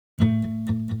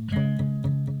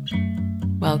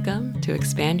Welcome to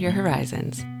Expand Your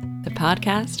Horizons, the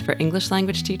podcast for English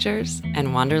language teachers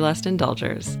and Wanderlust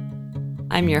indulgers.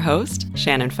 I'm your host,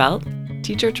 Shannon Felt,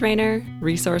 teacher trainer,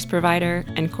 resource provider,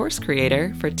 and course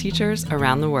creator for teachers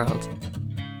around the world.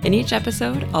 In each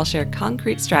episode, I'll share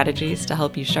concrete strategies to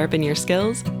help you sharpen your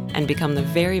skills and become the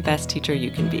very best teacher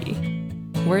you can be.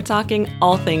 We're talking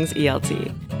all things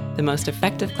ELT, the most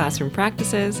effective classroom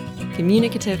practices,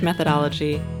 communicative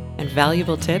methodology, and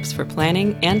valuable tips for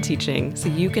planning and teaching so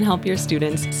you can help your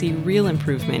students see real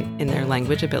improvement in their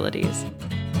language abilities.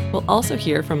 We'll also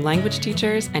hear from language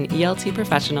teachers and ELT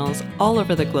professionals all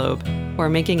over the globe who are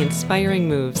making inspiring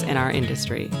moves in our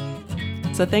industry.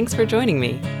 So thanks for joining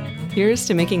me. Here's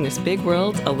to making this big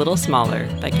world a little smaller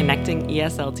by connecting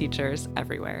ESL teachers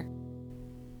everywhere.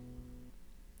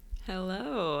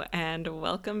 Hello, and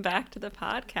welcome back to the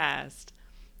podcast.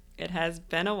 It has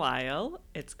been a while.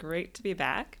 It's great to be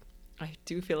back. I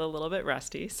do feel a little bit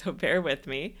rusty, so bear with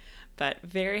me, but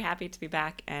very happy to be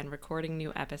back and recording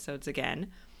new episodes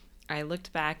again. I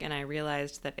looked back and I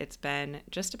realized that it's been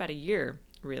just about a year,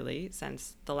 really,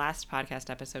 since the last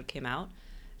podcast episode came out.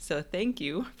 So thank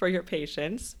you for your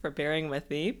patience, for bearing with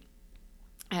me,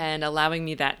 and allowing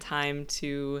me that time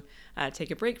to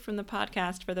take a break from the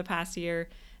podcast for the past year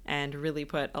and really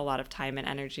put a lot of time and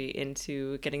energy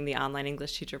into getting the online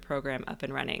English teacher program up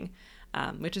and running,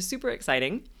 which is super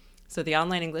exciting. So the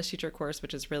online English teacher course,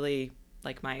 which is really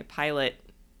like my pilot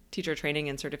teacher training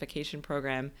and certification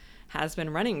program, has been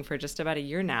running for just about a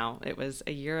year now. It was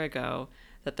a year ago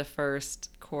that the first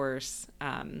course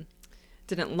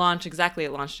didn't launch exactly.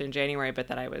 It launched in January, but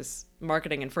that I was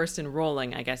marketing and first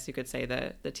enrolling, I guess you could say,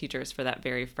 the teachers for that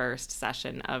very first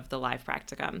session of the live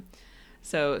practicum.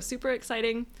 So super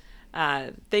exciting.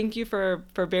 Thank you for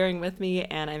bearing with me,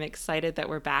 and I'm excited that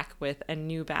we're back with a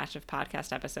new batch of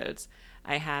podcast episodes.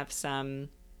 I have some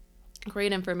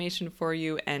great information for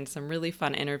you and some really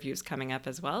fun interviews coming up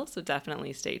as well, so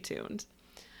definitely stay tuned.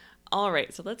 All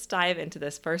right, so let's dive into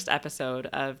this first episode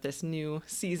of this new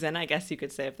season, I guess you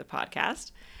could say, of the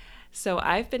podcast. So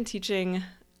I've been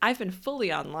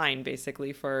fully online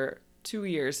basically for 2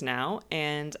 years now.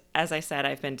 And as I said,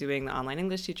 I've been doing the online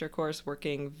English teacher course,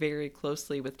 working very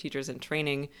closely with teachers in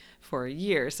training for a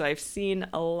year. So I've seen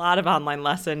a lot of online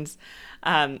lessons,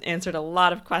 answered a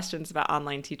lot of questions about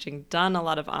online teaching, done a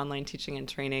lot of online teaching and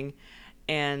training.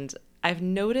 And I've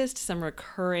noticed some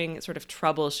recurring sort of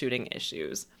troubleshooting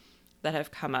issues that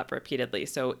have come up repeatedly.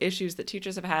 So issues that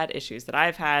teachers have had, issues that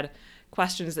I've had,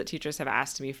 questions that teachers have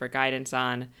asked me for guidance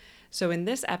on. So in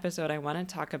this episode, I want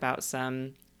to talk about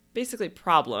some basically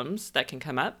problems that can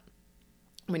come up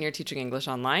when you're teaching English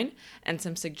online and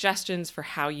some suggestions for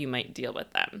how you might deal with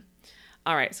them.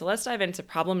 All right, so let's dive into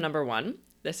problem number one.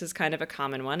 This is kind of a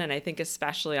common one, and I think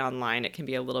especially online, it can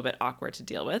be a little bit awkward to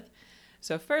deal with.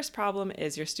 So first problem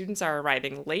is your students are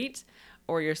arriving late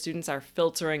or your students are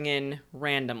filtering in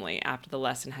randomly after the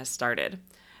lesson has started.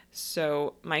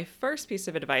 So my first piece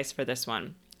of advice for this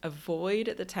one,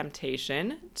 avoid the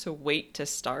temptation to wait to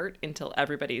start until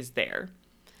everybody's there.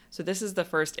 So this is the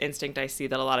first instinct I see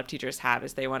that a lot of teachers have,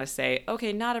 is they want to say,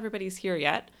 okay, not everybody's here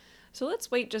yet, so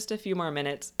let's wait just a few more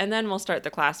minutes and then we'll start the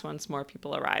class once more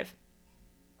people arrive.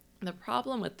 The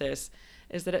problem with this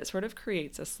is that it sort of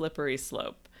creates a slippery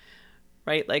slope,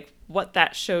 right? Like what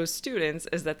that shows students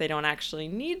is that they don't actually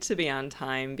need to be on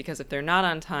time, because if they're not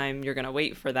on time, you're going to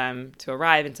wait for them to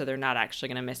arrive, and so they're not actually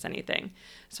going to miss anything.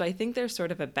 So I think there's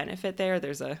sort of a benefit there.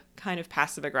 There's a kind of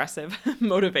passive-aggressive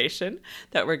motivation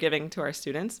that we're giving to our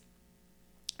students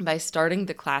by starting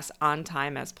the class on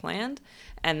time as planned,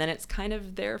 and then it's kind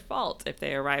of their fault. If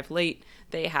they arrive late,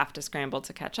 they have to scramble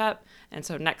to catch up, and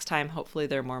so next time, hopefully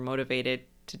they're more motivated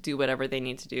to do whatever they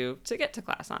need to do to get to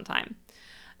class on time.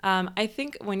 I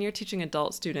think when you're teaching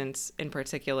adult students in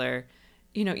particular,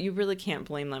 you really can't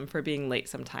blame them for being late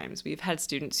sometimes. We've had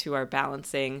students who are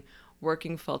balancing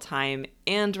working full-time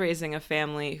and raising a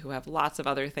family, who have lots of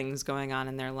other things going on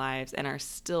in their lives and are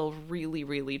still really,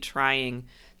 really trying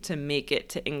to make it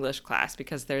to English class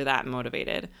because they're that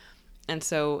motivated. And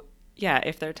so, yeah,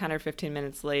 if they're 10 or 15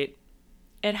 minutes late,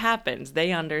 it happens.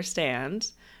 They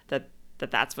understand that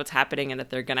that's what's happening and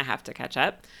that they're going to have to catch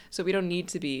up. So we don't need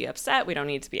to be upset. We don't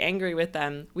need to be angry with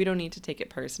them. We don't need to take it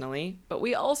personally. But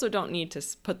we also don't need to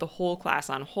put the whole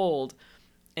class on hold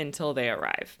until they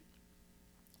arrive.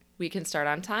 We can start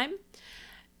on time.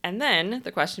 And then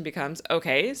the question becomes,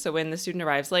 okay, so when the student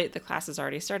arrives late, the class has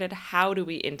already started. How do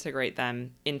we integrate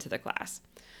them into the class?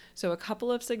 So a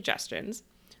couple of suggestions.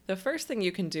 The first thing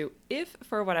you can do, if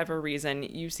for whatever reason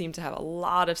you seem to have a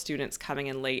lot of students coming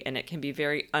in late and it can be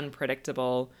very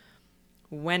unpredictable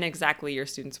when exactly your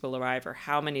students will arrive or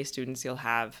how many students you'll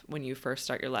have when you first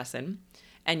start your lesson,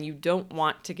 and you don't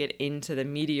want to get into the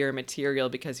meatier material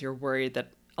because you're worried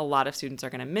that a lot of students are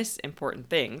going to miss important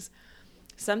things,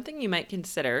 something you might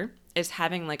consider is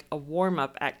having like a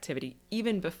warm-up activity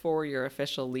even before your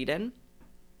official lead-in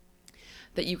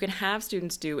that you can have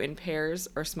students do in pairs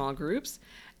or small groups,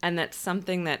 and that's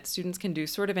something that students can do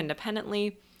sort of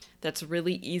independently, that's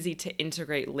really easy to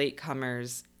integrate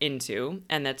latecomers into,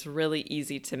 and that's really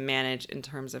easy to manage in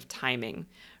terms of timing,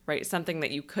 right? Something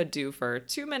that you could do for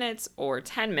 2 minutes or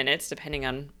 10 minutes, depending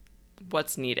on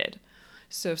what's needed.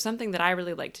 So something that I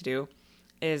really like to do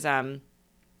is,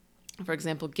 for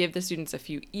example, give the students a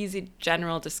few easy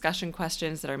general discussion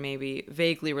questions that are maybe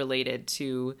vaguely related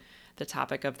to the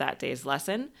topic of that day's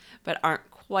lesson, but aren't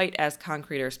quite as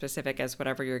concrete or specific as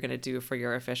whatever you're going to do for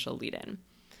your official lead-in.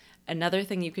 Another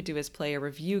thing you could do is play a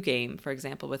review game, for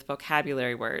example, with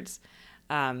vocabulary words.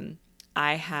 I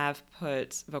have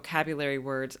put vocabulary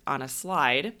words on a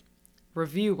slide,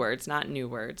 review words, not new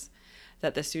words,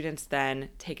 that the students then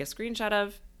take a screenshot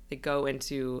of. They go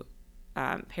into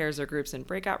pairs or groups in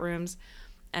breakout rooms,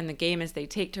 and the game is they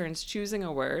take turns choosing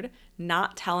a word,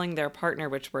 not telling their partner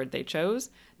which word they chose,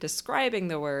 describing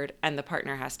the word, and the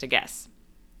partner has to guess.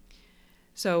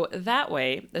 So that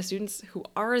way, the students who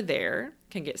are there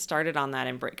can get started on that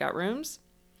in breakout rooms.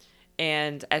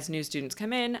 And as new students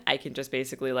come in, I can just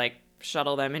basically like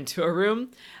shuttle them into a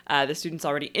room. The students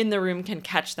already in the room can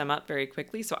catch them up very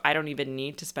quickly, so I don't even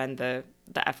need to spend the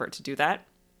effort to do that.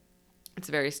 It's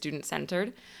very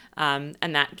student-centered, and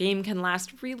that game can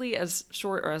last really as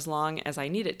short or as long as I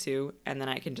need it to, and then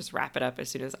I can just wrap it up as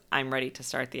soon as I'm ready to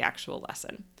start the actual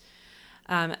lesson.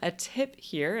 A tip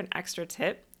here, an extra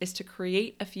tip, is to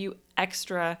create a few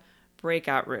extra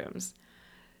breakout rooms.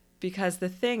 Because the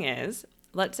thing is,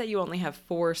 let's say you only have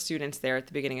 4 students there at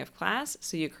the beginning of class,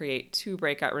 so you create 2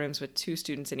 breakout rooms with 2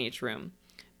 students in each room.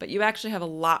 But you actually have a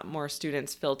lot more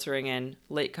students filtering in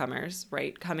latecomers,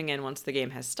 right? Coming in once the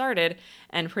game has started,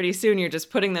 and pretty soon you're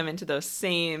just putting them into those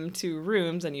same 2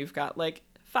 rooms, and you've got like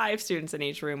 5 students in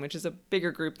each room, which is a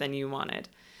bigger group than you wanted.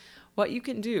 What you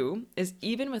can do is,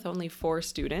 even with only 4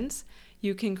 students,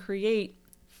 you can create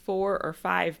 4 or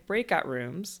 5 breakout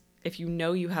rooms if you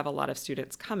know you have a lot of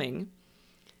students coming.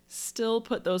 Still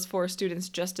put those 4 students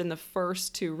just in the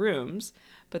first 2 rooms,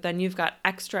 but then you've got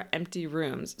extra empty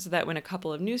rooms so that when a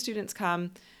couple of new students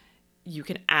come, you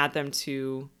can add them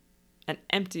to an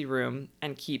empty room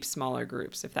and keep smaller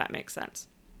groups, if that makes sense.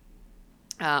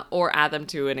 Or add them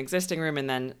to an existing room and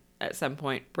then at some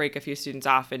point break a few students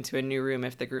off into a new room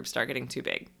if the groups start getting too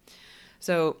big.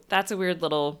 So that's a weird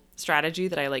little strategy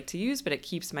that I like to use, but it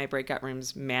keeps my breakout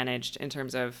rooms managed in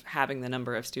terms of having the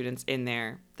number of students in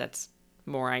there that's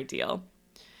more ideal.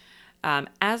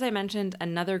 As I mentioned,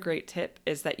 another great tip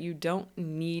is that you don't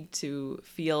need to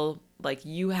feel like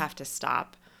you have to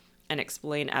stop and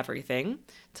explain everything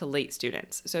to late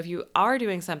students. So if you are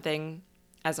doing something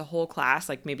as a whole class,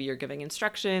 like maybe you're giving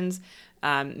instructions,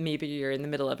 maybe you're in the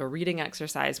middle of a reading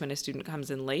exercise when a student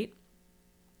comes in late,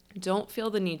 don't feel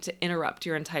the need to interrupt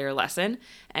your entire lesson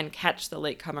and catch the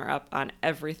latecomer up on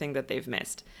everything that they've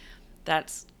missed.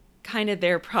 That's kind of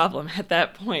their problem at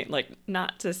that point, like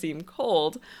not to seem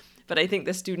cold, but I think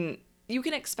you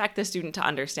can expect the student to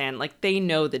understand, like they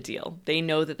know the deal. They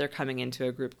know that they're coming into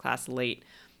a group class late.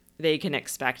 They can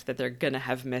expect that they're going to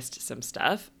have missed some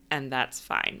stuff, and that's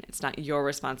fine. It's not your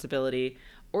responsibility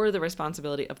or the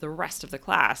responsibility of the rest of the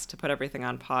class to put everything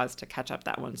on pause to catch up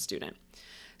that one student.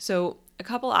 So a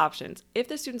couple options. If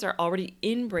the students are already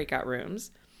in breakout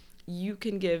rooms, you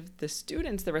can give the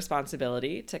students the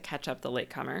responsibility to catch up the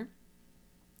latecomer.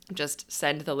 Just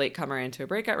send the latecomer into a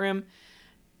breakout room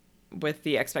with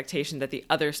the expectation that the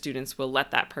other students will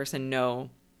let that person know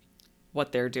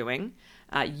what they're doing.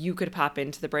 You could pop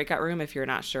into the breakout room if you're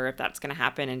not sure if that's going to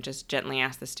happen and just gently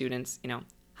ask the students,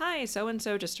 hi,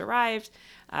 so-and-so just arrived.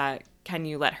 Can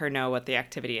you let her know what the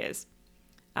activity is?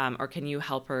 Or can you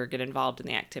help her get involved in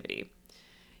the activity?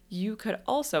 You could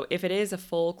also, if it is a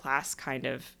full class kind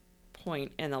of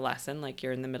point in the lesson, like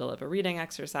you're in the middle of a reading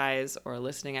exercise or a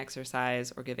listening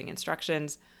exercise or giving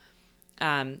instructions,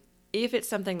 if it's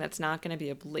something that's not going to be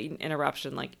a blatant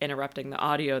interruption, like interrupting the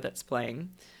audio that's playing,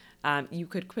 you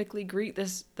could quickly greet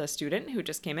the student who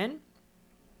just came in,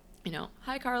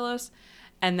 hi, Carlos.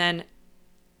 And then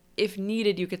if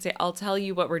needed, you could say, I'll tell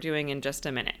you what we're doing in just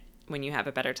a minute when you have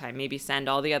a better time. Maybe send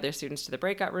all the other students to the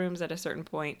breakout rooms at a certain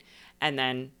point and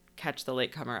then catch the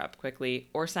latecomer up quickly,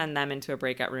 or send them into a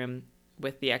breakout room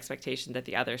with the expectation that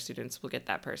the other students will get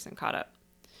that person caught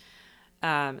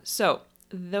up. So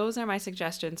those are my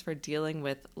suggestions for dealing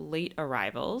with late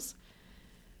arrivals.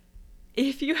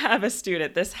 If you have a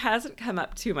student, this hasn't come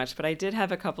up too much, but I did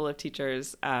have a couple of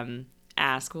teachers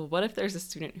ask, well, what if there's a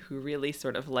student who really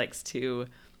sort of likes to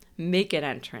make an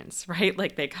entrance, right?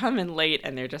 Like they come in late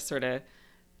and they're just sort of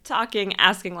talking,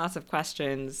 asking lots of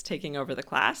questions, taking over the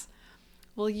class.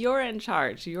 Well, you're in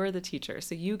charge. You're the teacher.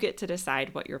 So you get to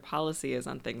decide what your policy is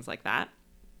on things like that.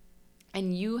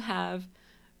 And you have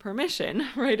permission,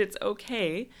 right? It's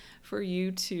okay for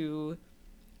you to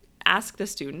ask the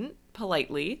student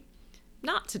politely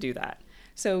not to do that.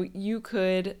 So you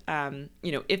could,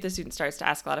 if the student starts to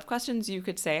ask a lot of questions, you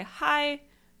could say, hi,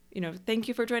 thank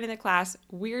you for joining the class.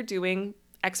 We're doing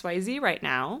XYZ right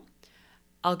now.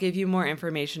 I'll give you more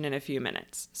information in a few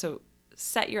minutes. So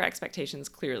set your expectations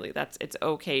clearly. It's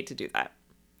okay to do that.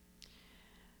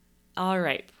 All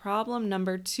right, problem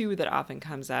number 2 that often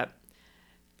comes up,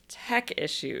 tech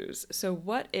issues. So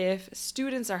what if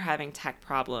students are having tech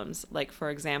problems? Like,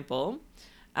 for example,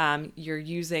 you're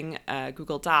using a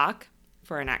Google Doc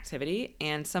for an activity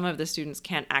and some of the students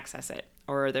can't access it,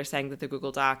 or they're saying that the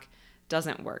Google Doc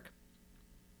doesn't work.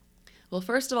 Well,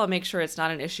 first of all, make sure it's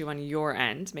not an issue on your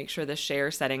end. Make sure the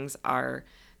share settings are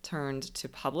turned to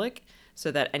public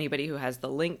so that anybody who has the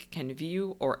link can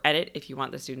view or edit if you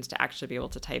want the students to actually be able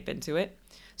to type into it.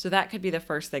 So that could be the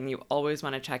first thing you always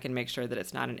want to check and make sure that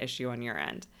it's not an issue on your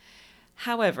end.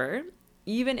 However,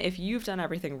 even if you've done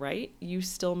everything right, you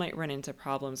still might run into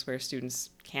problems where students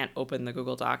can't open the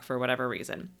Google Doc for whatever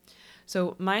reason.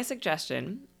 So my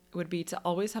suggestion would be to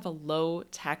always have a low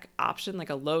tech option, like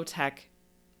a low tech,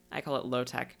 I call it low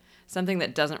tech, something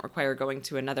that doesn't require going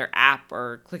to another app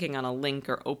or clicking on a link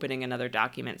or opening another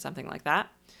document, something like that.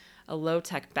 A low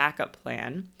tech backup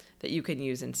plan that you can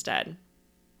use instead.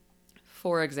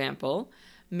 For example,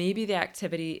 maybe the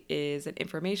activity is an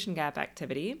information gap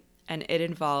activity and it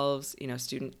involves,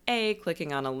 student A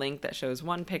clicking on a link that shows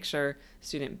one picture,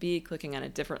 student B clicking on a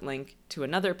different link to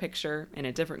another picture in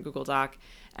a different Google Doc,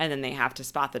 and then they have to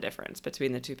spot the difference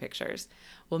between the two pictures.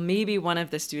 Well, maybe one of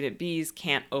the student B's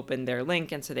can't open their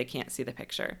link and so they can't see the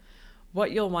picture.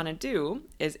 What you'll want to do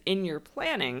is in your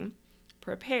planning,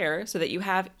 prepare so that you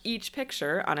have each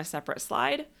picture on a separate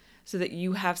slide so that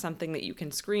you have something that you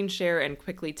can screen share and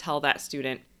quickly tell that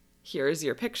student, here's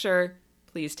your picture,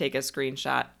 please take a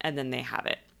screenshot, and then they have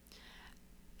it.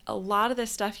 A lot of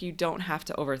this stuff you don't have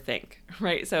to overthink,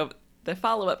 right? So the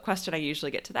follow-up question I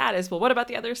usually get to that is, well, what about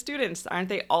the other students? Aren't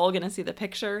they all going to see the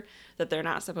picture that they're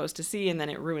not supposed to see and then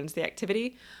it ruins the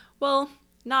activity? Well,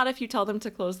 not if you tell them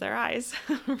to close their eyes,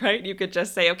 right? You could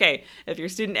just say, okay, if you're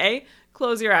student A,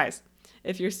 close your eyes.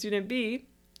 If you're student B,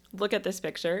 look at this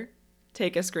picture,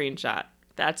 take a screenshot.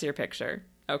 That's your picture.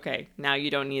 Okay, now you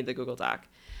don't need the Google Doc.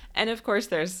 And of course,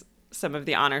 there's some of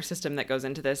the honor system that goes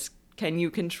into this. Can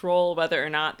you control whether or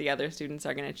not the other students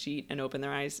are going to cheat and open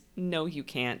their eyes? No, you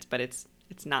can't, but it's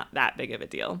not that big of a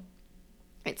deal.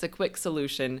 It's a quick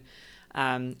solution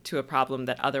to a problem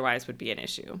that otherwise would be an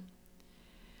issue.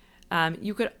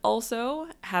 You could also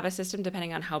have a system,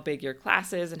 depending on how big your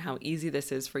class is and how easy this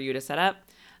is for you to set up,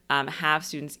 have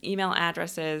students' email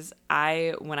addresses.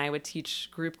 When I would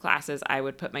teach group classes, I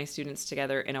would put my students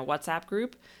together in a WhatsApp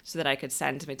group so that I could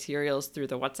send materials through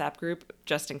the WhatsApp group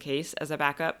just in case as a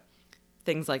backup.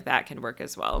 Things like that can work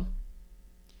as well.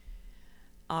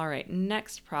 All right,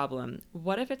 next problem.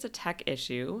 What if it's a tech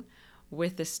issue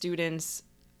with the students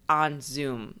on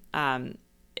Zoom?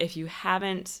 If you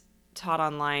haven't taught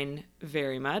online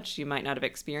very much, you might not have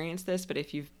experienced this, but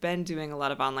if you've been doing a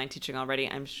lot of online teaching already,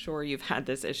 I'm sure you've had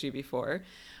this issue before,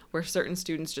 where certain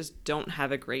students just don't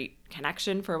have a great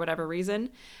connection for whatever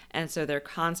reason, and so they're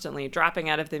constantly dropping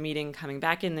out of the meeting, coming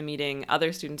back in the meeting.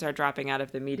 Other students are dropping out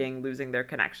of the meeting, losing their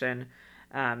connection.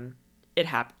 It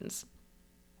happens.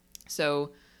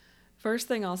 So first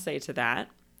thing I'll say to that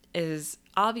is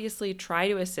obviously try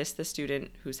to assist the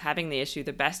student who's having the issue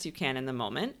the best you can in the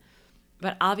moment.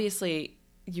 But obviously,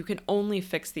 you can only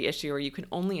fix the issue or you can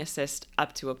only assist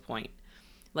up to a point.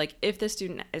 Like if the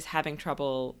student is having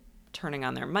trouble turning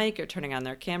on their mic or turning on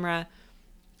their camera,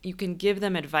 you can give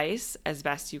them advice as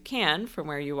best you can from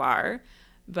where you are.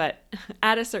 But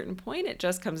at a certain point, it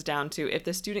just comes down to if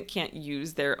the student can't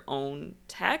use their own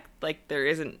tech, like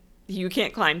you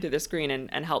can't climb through the screen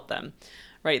and help them,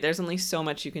 right? There's only so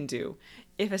much you can do.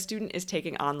 If a student is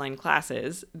taking online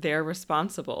classes, they're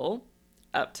responsible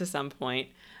up to some point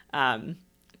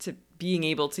to being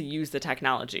able to use the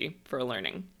technology for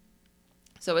learning.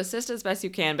 So assist as best you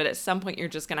can, but at some point you're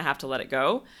just going to have to let it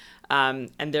go,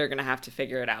 and they're going to have to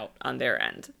figure it out on their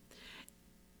end.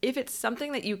 If it's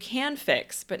something that you can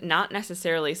fix, but not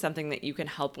necessarily something that you can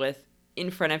help with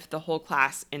in front of the whole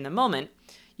class in the moment,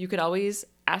 you could always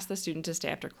ask the student to stay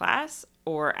after class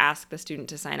or ask the student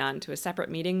to sign on to a separate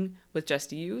meeting with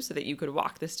just you so that you could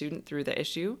walk the student through the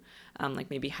issue, like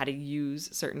maybe how to use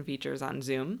certain features on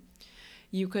Zoom.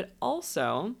 You could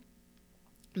also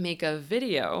make a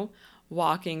video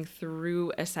walking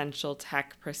through essential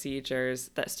tech procedures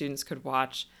that students could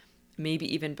watch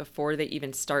maybe even before they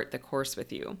even start the course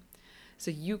with you. So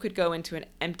you could go into an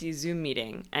empty Zoom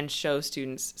meeting and show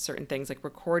students certain things, like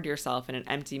record yourself in an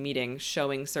empty meeting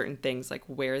showing certain things like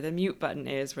where the mute button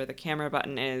is, where the camera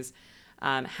button is,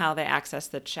 how they access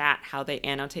the chat, how they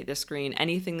annotate the screen,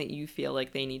 anything that you feel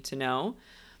like they need to know.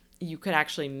 You could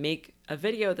actually make a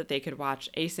video that they could watch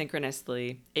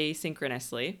asynchronously,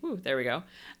 there we go,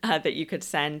 that you could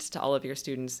send to all of your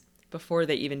students before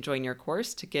they even join your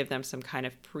course to give them some kind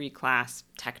of pre-class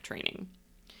tech training.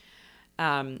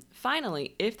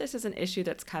 Finally, if this is an issue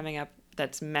that's coming up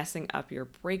that's messing up your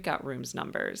breakout rooms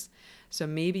numbers, so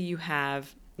maybe you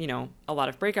have, a lot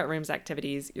of breakout rooms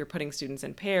activities, you're putting students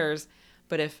in pairs,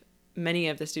 but if many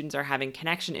of the students are having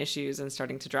connection issues and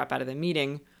starting to drop out of the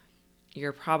meeting,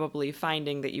 you're probably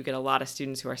finding that you get a lot of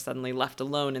students who are suddenly left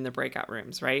alone in the breakout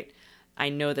rooms, right? I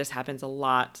know this happens a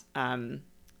lot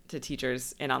to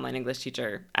teachers in Online English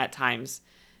Teacher at times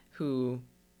who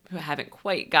haven't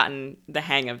quite gotten the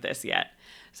hang of this yet.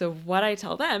 So what I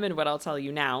tell them and what I'll tell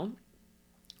you now,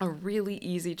 a really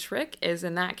easy trick is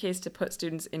in that case to put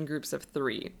students in groups of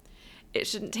 3. It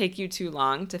shouldn't take you too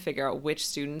long to figure out which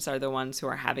students are the ones who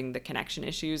are having the connection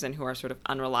issues and who are sort of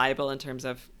unreliable in terms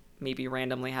of maybe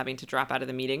randomly having to drop out of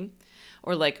the meeting.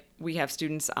 Or like we have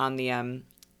students on the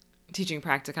teaching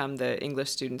practicum, the English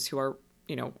students who are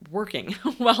working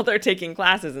while they're taking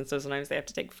classes. And so sometimes they have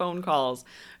to take phone calls,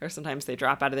 or sometimes they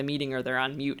drop out of the meeting or they're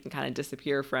on mute and kind of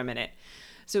disappear for a minute.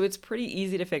 So it's pretty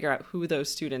easy to figure out who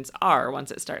those students are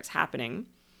once it starts happening.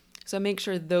 So make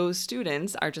sure those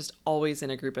students are just always in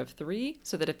a group of 3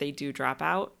 so that if they do drop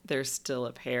out, there's still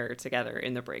a pair together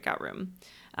in the breakout room.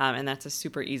 And that's a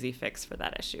super easy fix for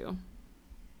that issue.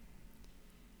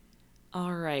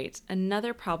 All right,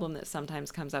 another problem that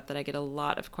sometimes comes up that I get a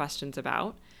lot of questions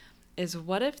about is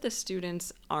what if the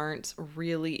students aren't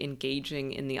really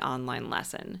engaging in the online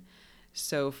lesson?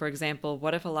 So for example,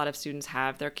 what if a lot of students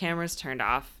have their cameras turned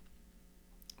off,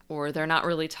 or they're not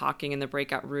really talking in the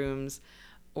breakout rooms,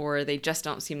 or they just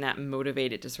don't seem that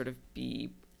motivated to sort of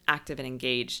be active and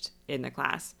engaged in the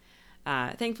class?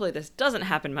 Thankfully, this doesn't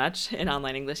happen much in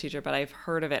Online English Teacher, but I've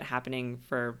heard of it happening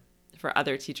for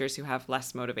other teachers who have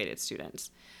less motivated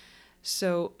students.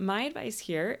 So my advice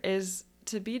here is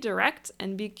to be direct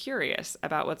and be curious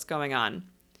about what's going on.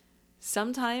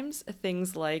 Sometimes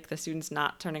things like the students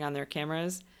not turning on their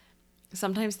cameras,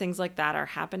 sometimes things like that are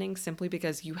happening simply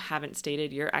because you haven't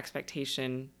stated your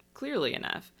expectation clearly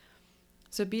enough.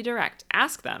 So be direct.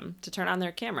 Ask them to turn on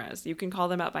their cameras. You can call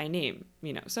them out by name.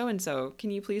 So-and-so,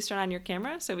 can you please turn on your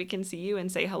camera so we can see you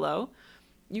and say hello?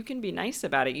 You can be nice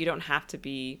about it. You don't have to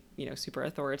be, super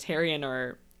authoritarian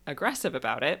or aggressive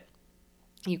about it.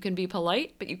 You can be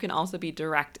polite, but you can also be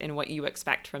direct in what you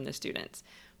expect from the students.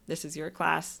 This is your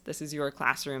class. This is your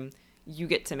classroom. You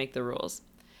get to make the rules.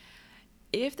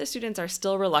 If the students are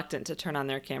still reluctant to turn on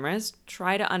their cameras,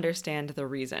 try to understand the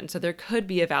reason. So there could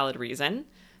be a valid reason.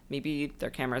 Maybe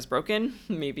their camera is broken.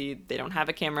 Maybe they don't have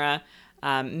a camera.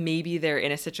 Maybe they're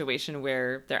in a situation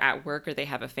where they're at work or they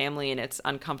have a family and it's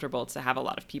uncomfortable to have a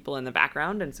lot of people in the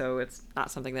background, and so it's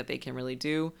not something that they can really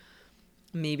do.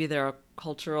 Maybe there are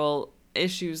cultural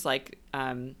issues like,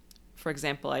 for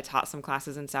example, I taught some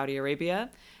classes in Saudi Arabia,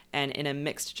 and in a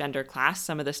mixed gender class,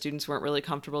 some of the students weren't really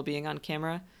comfortable being on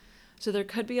camera. So there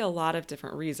could be a lot of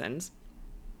different reasons.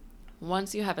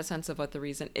 Once you have a sense of what the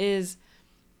reason is,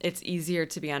 it's easier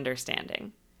to be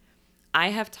understanding. I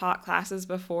have taught classes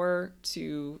before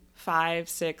to 5,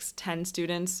 6, 10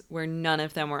 students where none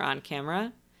of them were on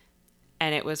camera,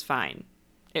 and it was fine.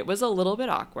 It was a little bit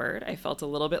awkward. I felt a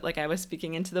little bit like I was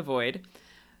speaking into the void,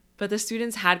 but the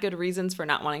students had good reasons for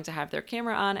not wanting to have their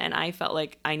camera on, and I felt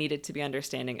like I needed to be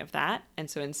understanding of that. And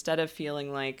so instead of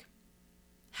feeling like,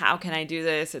 how can I do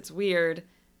this? It's weird,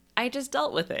 I just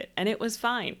dealt with it, and it was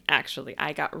fine, actually.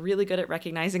 I got really good at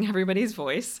recognizing everybody's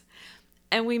voice,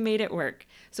 and we made it work.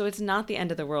 So it's not the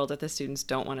end of the world if the students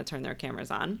don't want to turn their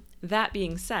cameras on. That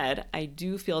being said, I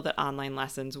do feel that online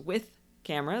lessons with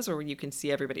cameras, or where you can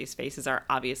see everybody's faces, are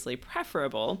obviously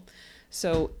preferable.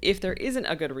 So if there isn't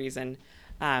a good reason,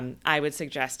 I would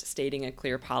suggest stating a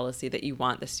clear policy that you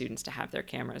want the students to have their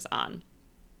cameras on.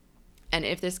 And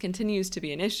if this continues to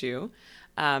be an issue,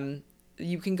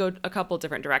 you can go a couple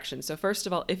different directions. So first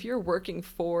of all, if you're working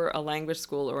for a language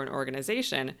school or an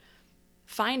organization,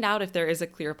 find out if there is a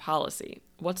clear policy.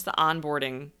 What's the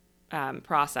onboarding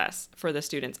process for the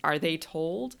students? Are they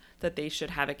told that they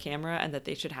should have a camera and that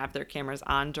they should have their cameras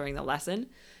on during the lesson?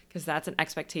 Because that's an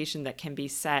expectation that can be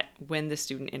set when the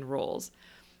student enrolls.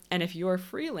 And if you're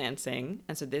freelancing,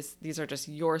 and so these are just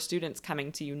your students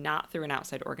coming to you, not through an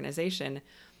outside organization,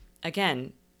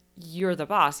 again, you're the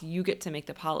boss. You get to make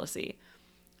the policy.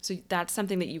 So that's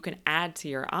something that you can add to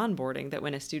your onboarding, that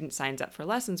when a student signs up for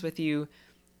lessons with you,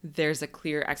 there's a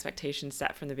clear expectation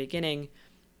set from the beginning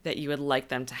that you would like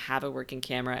them to have a working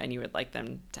camera and you would like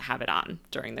them to have it on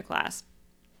during the class.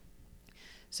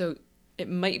 So it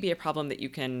might be a problem that you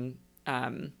can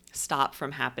stop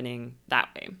from happening that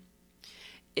way.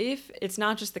 If it's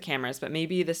not just the cameras, but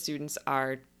maybe the students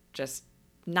are just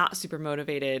not super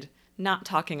motivated, not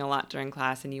talking a lot during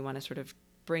class, and you want to sort of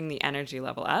bring the energy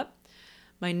level up,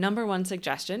 my number one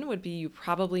suggestion would be you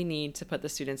probably need to put the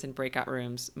students in breakout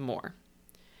rooms more.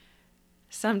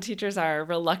 Some teachers are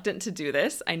reluctant to do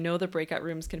this. I know the breakout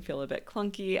rooms can feel a bit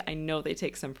clunky. I know they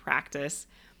take some practice.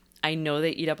 I know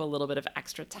they eat up a little bit of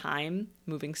extra time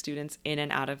moving students in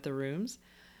and out of the rooms,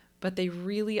 but they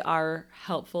really are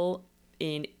helpful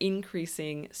in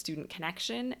increasing student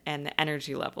connection and the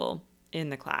energy level in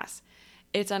the class.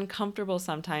 It's uncomfortable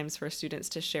sometimes for students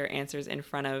to share answers in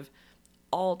front of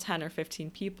all 10 or 15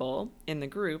 people in the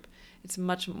group. It's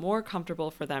much more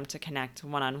comfortable for them to connect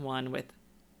one-on-one with,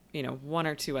 one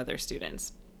or two other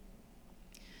students.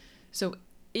 So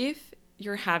if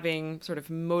you're having sort of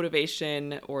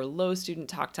motivation or low student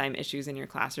talk time issues in your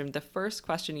classroom, the first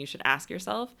question you should ask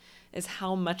yourself is,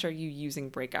 how much are you using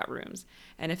breakout rooms?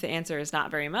 And if the answer is not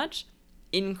very much,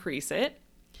 increase it,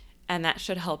 and that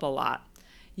should help a lot.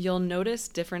 You'll notice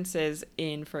differences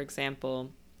in, for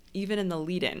example, even in the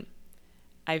lead-in.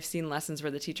 I've seen lessons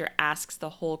where the teacher asks the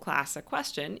whole class a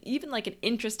question, even like an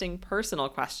interesting personal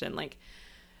question, like,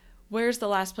 where's the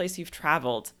last place you've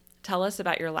traveled? Tell us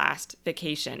about your last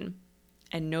vacation.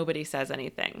 And nobody says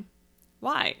anything.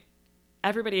 Why?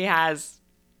 Everybody has,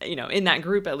 in that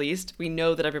group at least, we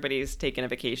know that everybody's taken a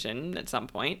vacation at some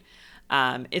point.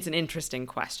 It's an interesting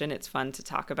question. It's fun to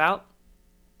talk about.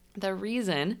 The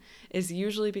reason is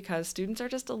usually because students are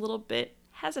just a little bit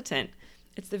hesitant.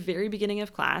 It's the very beginning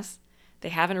of class. They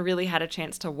haven't really had a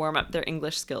chance to warm up their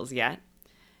English skills yet.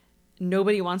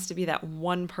 Nobody wants to be that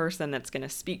one person that's going to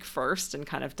speak first and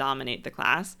kind of dominate the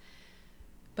class.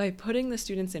 By putting the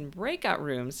students in breakout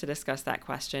rooms to discuss that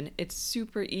question, it's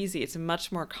super easy. It's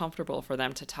much more comfortable for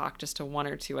them to talk just to one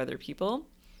or two other people.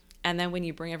 And then when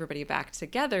you bring everybody back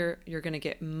together, you're going to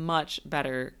get much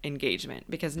better engagement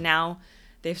because now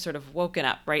they've sort of woken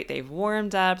up, right? They've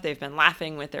warmed up. They've been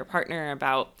laughing with their partner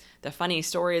about the funny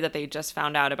story that they just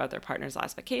found out about their partner's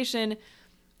last vacation.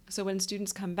 So when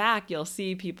students come back, you'll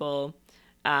see people,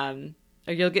 or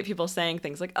you'll get people saying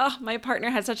things like, oh, my partner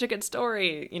had such a good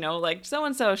story, like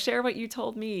so-and-so, share what you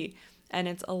told me. And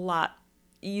it's a lot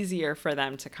easier for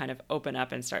them to kind of open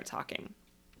up and start talking.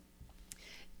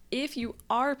 If you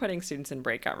are putting students in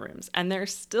breakout rooms and they're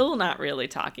still not really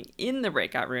talking in the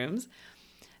breakout rooms,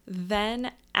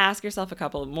 then ask yourself a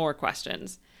couple more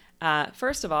questions.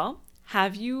 First of all,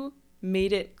 have you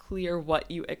made it clear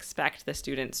what you expect the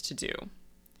students to do?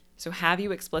 So have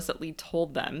you explicitly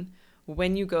told them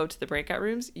when you go to the breakout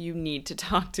rooms, you need to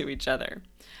talk to each other?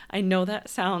 I know that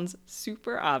sounds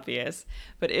super obvious,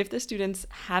 but if the students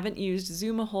haven't used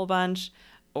Zoom a whole bunch,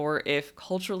 or if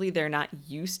culturally they're not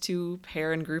used to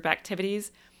pair and group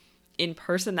activities, in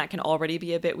person that can already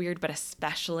be a bit weird, but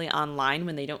especially online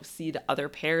when they don't see the other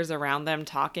pairs around them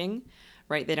talking,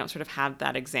 right? They don't sort of have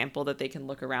that example that they can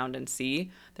look around and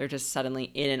see. They're just suddenly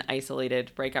in an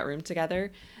isolated breakout room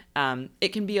together.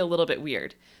 It can be a little bit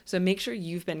weird. So make sure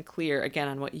you've been clear, again,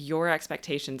 on what your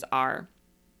expectations are.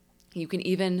 You can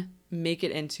even make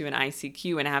it into an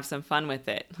ICQ and have some fun with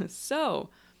it. So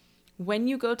when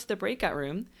you go to the breakout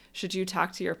room, should you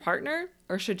talk to your partner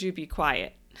or should you be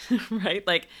quiet? Right?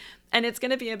 And it's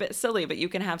going to be a bit silly, but you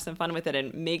can have some fun with it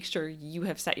and make sure you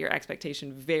have set your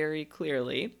expectation very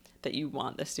clearly that you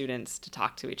want the students to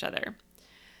talk to each other.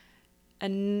 A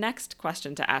next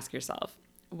question to ask yourself,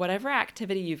 whatever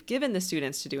activity you've given the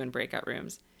students to do in breakout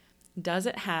rooms, does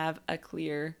it have a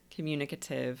clear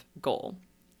communicative goal?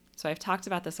 So I've talked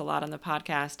about this a lot on the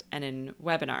podcast and in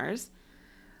webinars.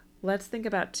 Let's think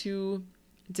about two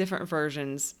different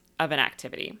versions of an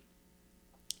activity.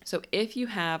 So if you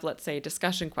have, let's say,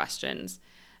 discussion questions,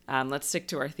 let's stick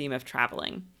to our theme of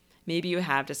traveling. Maybe you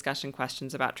have discussion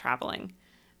questions about traveling.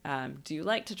 Do you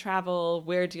like to travel?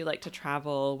 Where do you like to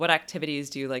travel? What activities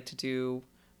do you like to do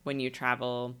when you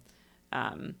travel?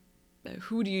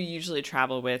 Who do you usually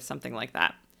travel with? Something like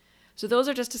that. So those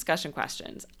are just discussion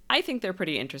questions. I think they're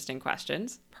pretty interesting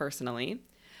questions, personally.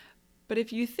 But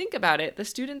if you think about it, the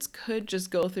students could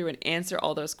just go through and answer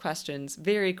all those questions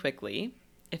very quickly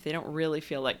if they don't really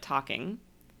feel like talking,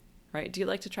 right? Do you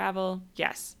like to travel?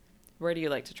 Yes. Where do you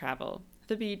like to travel?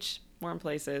 The beach, warm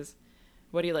places.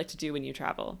 What do you like to do when you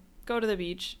travel? Go to the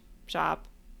beach, shop.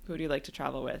 Who do you like to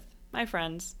travel with? My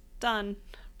friends. Done,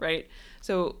 right?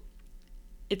 So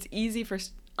it's easy for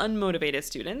unmotivated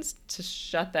students to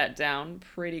shut that down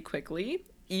pretty quickly,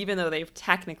 even though they've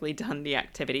technically done the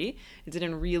activity. It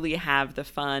didn't really have the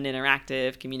fun,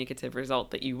 interactive, communicative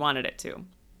result that you wanted it to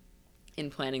in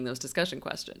planning those discussion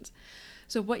questions.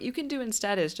 So what you can do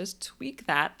instead is just tweak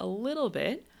that a little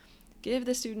bit, give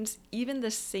the students even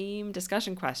the same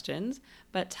discussion questions,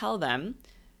 but tell them,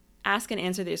 ask and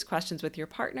answer these questions with your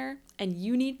partner, and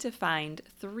you need to find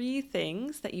 3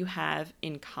 things that you have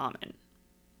in common.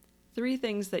 3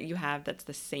 things that you have that's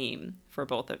the same for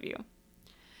both of you.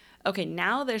 Okay,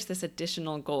 now there's this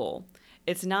additional goal.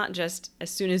 It's not just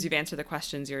as soon as you've answered the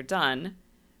questions, you're done,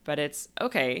 but it's,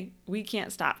 okay, we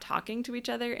can't stop talking to each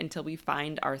other until we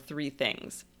find our 3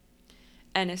 things.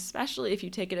 And especially if you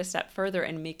take it a step further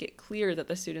and make it clear that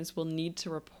the students will need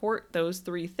to report those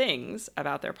 3 things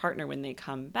about their partner when they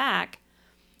come back,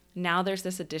 now there's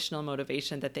this additional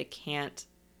motivation that they can't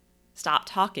stop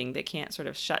talking. They can't sort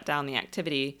of shut down the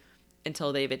activity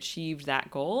until they've achieved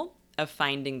that goal of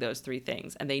finding those 3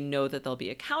 things. And they know that they'll be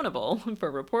accountable for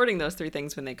reporting those 3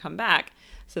 things when they come back.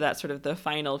 So that's sort of the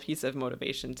final piece of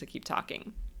motivation to keep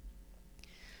talking.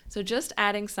 So just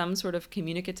adding some sort of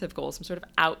communicative goal, some sort of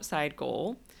outside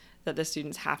goal that the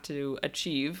students have to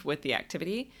achieve with the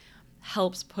activity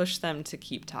helps push them to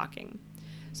keep talking.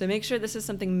 So make sure this is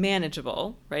something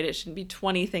manageable, right? It shouldn't be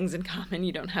 20 things in common.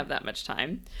 You don't have that much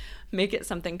time. Make it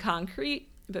something concrete,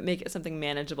 but make it something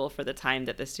manageable for the time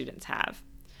that the students have.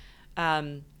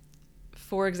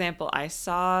 For example, I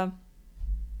saw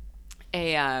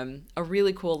a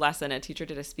really cool lesson. A teacher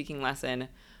did a speaking lesson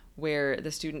where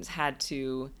the students had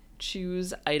to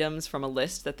choose items from a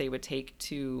list that they would take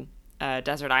to a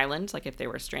desert island, like if they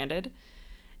were stranded,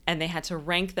 and they had to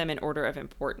rank them in order of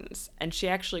importance. And she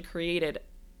actually created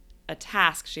a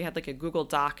task. She had like a Google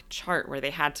Doc chart where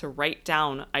they had to write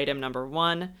down item number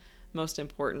 1, most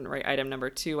important, right? Item number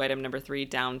 2, item number 3,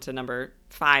 down to number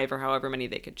 5 or however many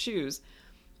they could choose.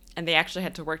 And they actually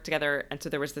had to work together. And so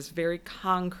there was this very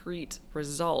concrete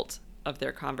result of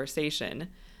their conversation.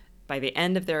 By the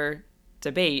end of their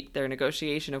debate, their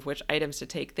negotiation of which items to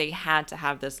take, they had to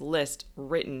have this list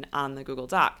written on the Google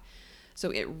Doc. So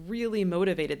it really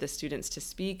motivated the students to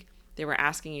speak. They were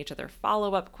asking each other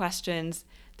follow-up questions.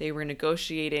 They were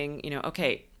negotiating,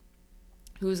 okay,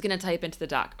 who's going to type into the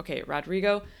doc? Okay,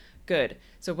 Rodrigo, good.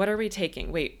 So what are we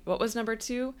taking? Wait, what was number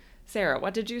 2? Sarah,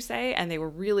 what did you say? And they were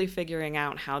really figuring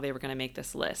out how they were going to make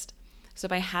this list. So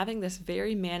by having this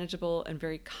very manageable and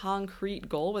very concrete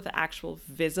goal with an actual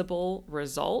visible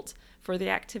result for the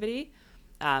activity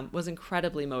was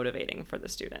incredibly motivating for the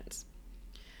students.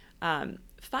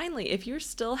 Finally, if you're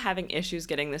still having issues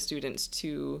getting the students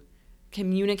to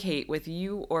communicate with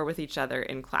you or with each other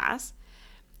in class,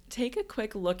 take a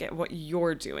quick look at what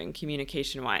you're doing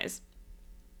communication-wise.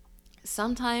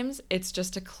 Sometimes it's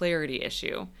just a clarity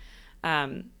issue.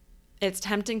 It's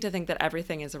tempting to think that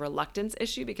everything is a reluctance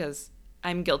issue because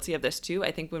I'm guilty of this too.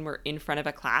 I think when we're in front of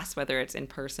a class, whether it's in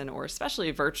person or especially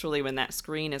virtually when that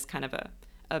screen is kind of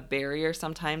a barrier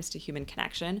sometimes to human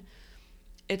connection,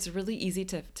 it's really easy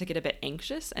to get a bit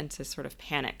anxious and to sort of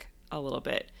panic a little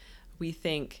bit. We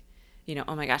think,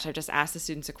 oh my gosh, I've just asked the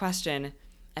students a question.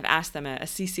 I've asked them a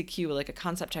CCQ, like a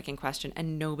concept checking question,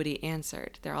 and nobody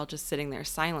answered. They're all just sitting there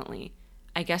silently.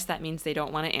 I guess that means they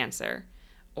don't want to answer,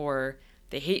 or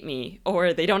they hate me,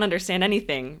 or they don't understand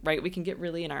anything, right? We can get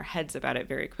really in our heads about it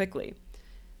very quickly.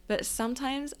 But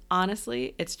sometimes,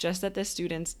 honestly, it's just that the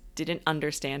students didn't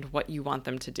understand what you want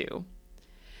them to do.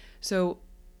 So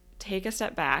take a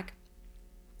step back,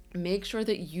 make sure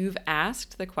that you've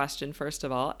asked the question, first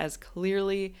of all, as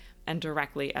clearly and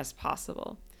directly as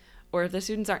possible. Or if the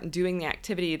students aren't doing the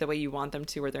activity the way you want them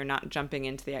to, or they're not jumping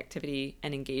into the activity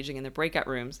and engaging in the breakout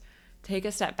rooms, take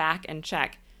a step back and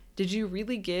check, did you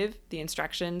really give the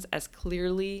instructions as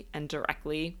clearly and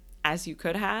directly as you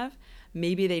could have?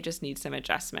 Maybe they just need some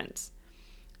adjustments.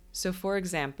 So for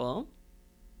example,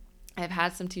 I've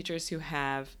had some teachers who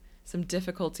have some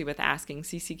difficulty with asking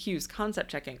CCQs, concept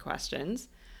checking questions,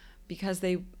 because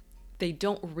they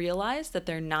don't realize that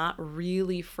they're not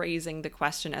really phrasing the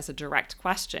question as a direct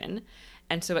question.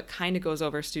 And so it kind of goes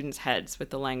over students' heads with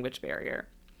the language barrier.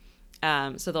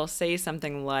 So they'll say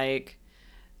something like,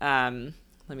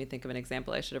 let me think of an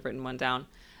example. I should have written one down.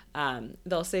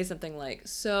 They'll say something like,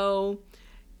 so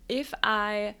if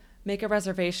I make a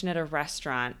reservation at a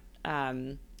restaurant,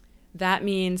 that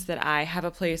means that I have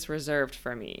a place reserved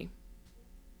for me.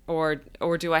 Or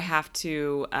do I have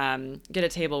to get a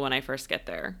table when I first get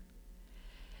there?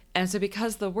 And so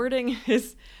because the wording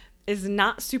is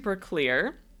not super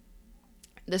clear,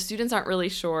 the students aren't really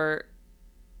sure,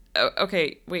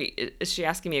 okay, wait, is she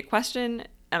asking me a question?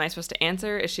 Am I supposed to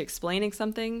answer? Is she explaining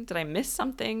something? Did I miss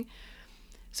something?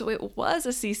 So it was a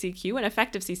CCQ, an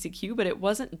effective CCQ, but it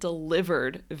wasn't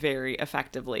delivered very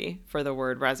effectively for the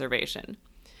word reservation.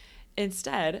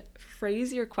 Instead,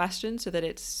 phrase your question so that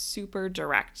it's super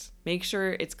direct. Make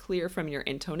sure it's clear from your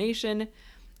intonation,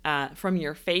 from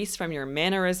your face, from your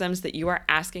mannerisms that you are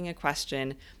asking a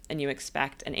question and you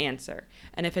expect an answer.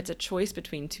 And if it's a choice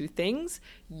between two things,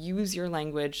 use your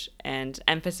language and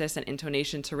emphasis and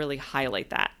intonation to really highlight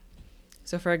that.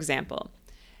 So for example,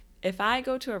 if I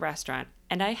go to a restaurant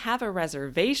and I have a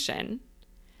reservation,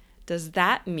 does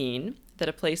that mean that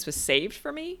a place was saved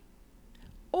for me?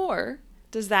 Or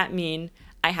does that mean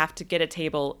I have to get a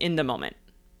table in the moment?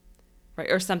 Right?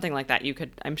 Or something like that. You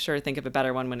could, I'm sure, think of a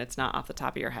better one when it's not off the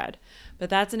top of your head. But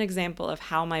that's an example of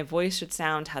how my voice should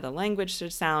sound, how the language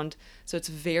should sound. So it's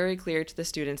very clear to the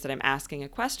students that I'm asking a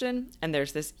question and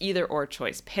there's this either or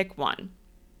choice. Pick one.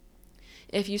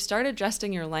 If you start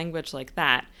adjusting your language like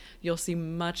that, you'll see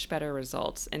much better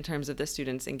results in terms of the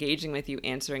students engaging with you,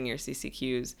 answering your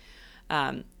CCQs.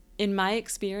 In my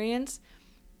experience,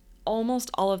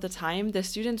 almost all of the time, the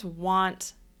students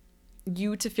want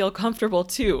you to feel comfortable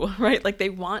too, right? Like they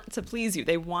want to please you.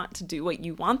 They want to do what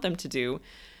you want them to do.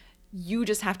 You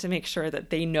just have to make sure that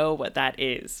they know what that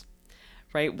is,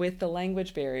 right? With the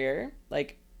language barrier,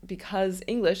 like because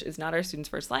English is not our students'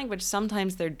 first language,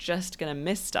 sometimes they're just going to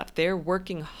miss stuff. They're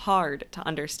working hard to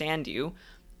understand you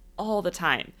all the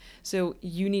time. So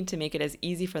you need to make it as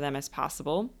easy for them as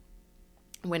possible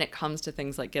when it comes to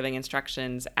things like giving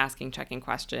instructions, asking, checking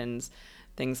questions,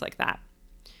 things like that.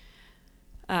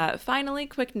 Finally,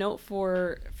 quick note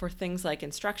for things like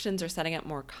instructions or setting up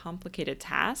more complicated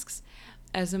tasks.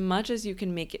 As much as you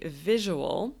can make it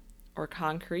visual or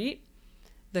concrete,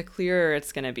 the clearer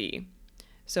it's going to be.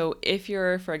 So if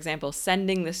you're, for example,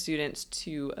 sending the students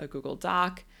to a Google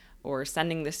Doc or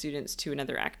sending the students to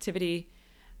another activity,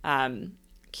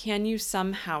 can you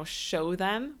somehow show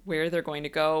them where they're going to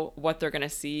go, what they're going to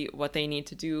see, what they need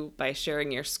to do by sharing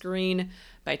your screen,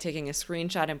 by taking a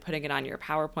screenshot and putting it on your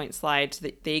PowerPoint slide so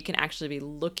that they can actually be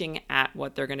looking at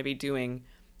what they're going to be doing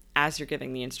as you're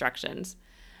giving the instructions?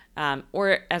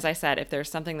 Or, as I said, if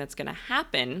there's something that's going to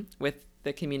happen with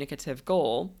the communicative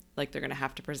goal, like they're going to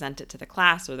have to present it to the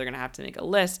class or they're going to have to make a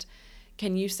list,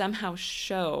 can you somehow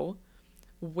show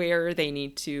where they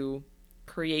need to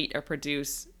create or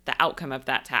produce the outcome of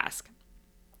that task?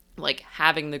 Like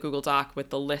having the Google Doc with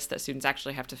the list that students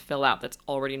actually have to fill out that's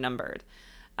already numbered.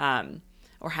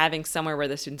 Or having somewhere where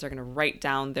the students are going to write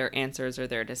down their answers or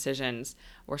their decisions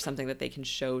or something that they can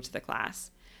show to the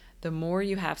class. The more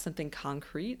you have something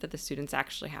concrete that the students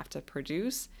actually have to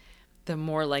produce, the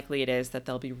more likely it is that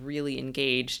they'll be really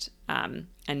engaged and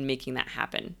making that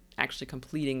happen, actually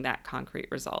completing that concrete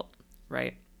result,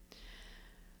 right?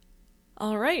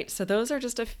 All right, so those are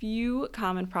just a few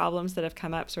common problems that have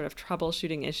come up, sort of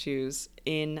troubleshooting issues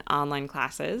in online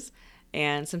classes,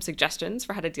 and some suggestions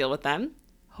for how to deal with them.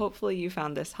 Hopefully you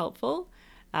found this helpful.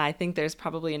 I think there's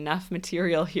probably enough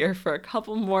material here for a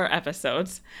couple more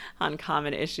episodes on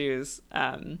common issues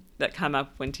that come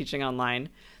up when teaching online.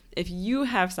 If you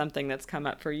have something that's come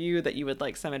up for you that you would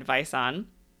like some advice on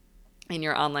in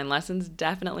your online lessons,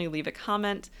 definitely leave a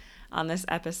comment on this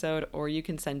episode, or you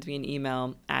can send me an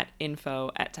email at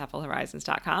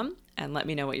info@teflhorizons.com and let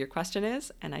me know what your question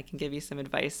is, and I can give you some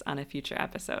advice on a future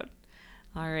episode.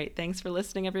 All right, thanks for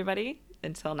listening, everybody.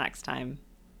 Until next time.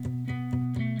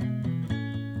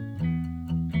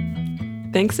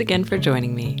 Thanks again for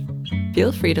joining me.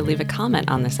 Feel free to leave a comment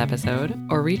on this episode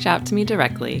or reach out to me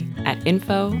directly at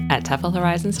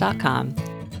info@teflhorizons.com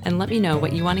and let me know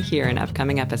what you want to hear in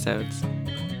upcoming episodes.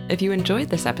 If you enjoyed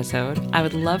this episode, I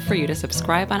would love for you to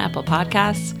subscribe on Apple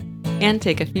Podcasts and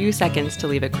take a few seconds to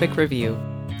leave a quick review.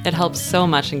 It helps so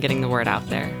much in getting the word out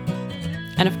there.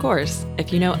 And of course,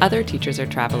 if you know other teachers or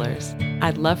travelers,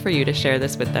 I'd love for you to share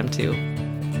this with them too.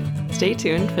 Stay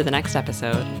tuned for the next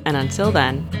episode, and until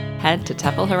then, head to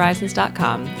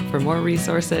teflhorizons.com for more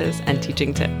resources and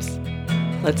teaching tips.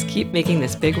 Let's keep making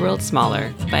this big world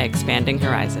smaller by expanding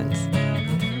horizons.